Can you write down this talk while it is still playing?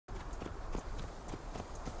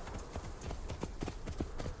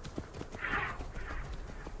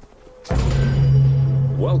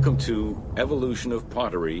Welcome to Evolution of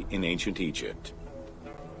Pottery in Ancient Egypt.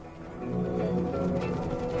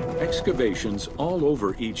 Excavations all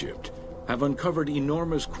over Egypt have uncovered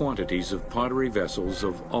enormous quantities of pottery vessels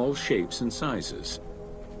of all shapes and sizes.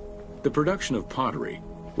 The production of pottery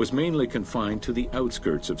was mainly confined to the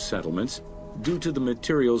outskirts of settlements due to the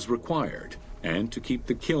materials required and to keep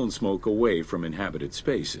the kiln smoke away from inhabited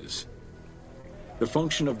spaces. The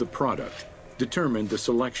function of the product determined the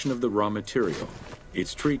selection of the raw material,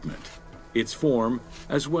 its treatment, its form,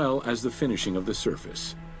 as well as the finishing of the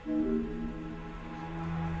surface.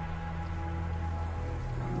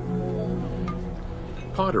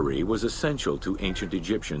 Pottery was essential to ancient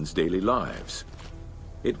Egyptians' daily lives.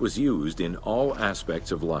 It was used in all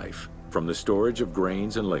aspects of life, from the storage of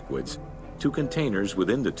grains and liquids to containers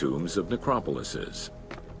within the tombs of necropolises.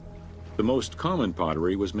 The most common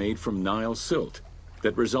pottery was made from Nile silt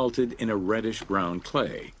that resulted in a reddish-brown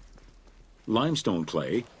clay. Limestone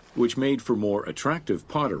clay, which made for more attractive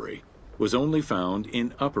pottery, was only found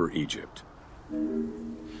in Upper Egypt.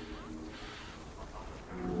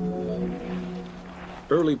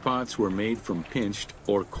 Early pots were made from pinched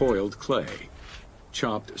or coiled clay.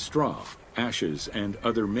 Chopped straw, ashes, and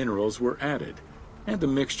other minerals were added, and the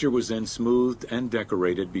mixture was then smoothed and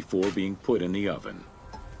decorated before being put in the oven.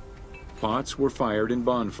 Pots were fired in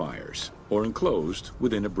bonfires or enclosed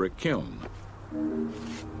within a brick kiln.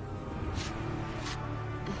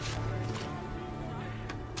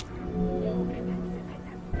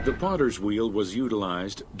 The potter's wheel was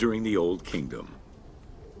utilized during the Old Kingdom.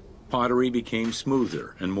 Pottery became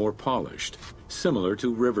smoother and more polished, similar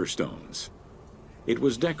to river stones. It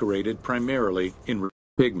was decorated primarily in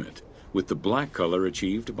pigment, with the black color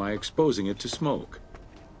achieved by exposing it to smoke.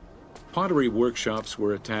 Pottery workshops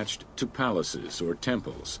were attached to palaces or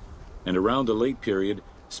temples, and around the late period,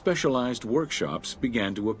 specialized workshops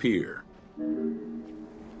began to appear.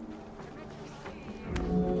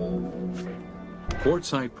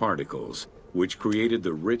 Quartzite particles, which created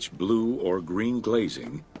the rich blue or green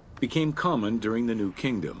glazing, became common during the New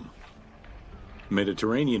Kingdom.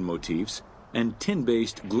 Mediterranean motifs and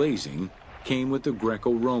tin-based glazing came with the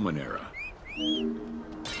Greco-Roman era.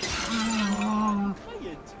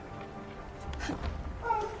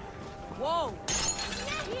 Whoa!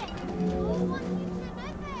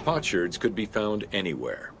 Potsherds could be found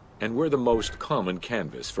anywhere and were the most common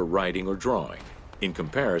canvas for writing or drawing, in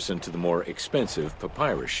comparison to the more expensive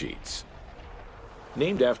papyrus sheets.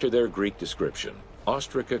 Named after their Greek description,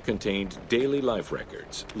 ostraca contained daily life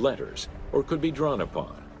records, letters, or could be drawn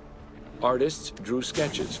upon. Artists drew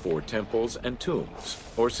sketches for temples and tombs,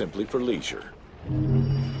 or simply for leisure.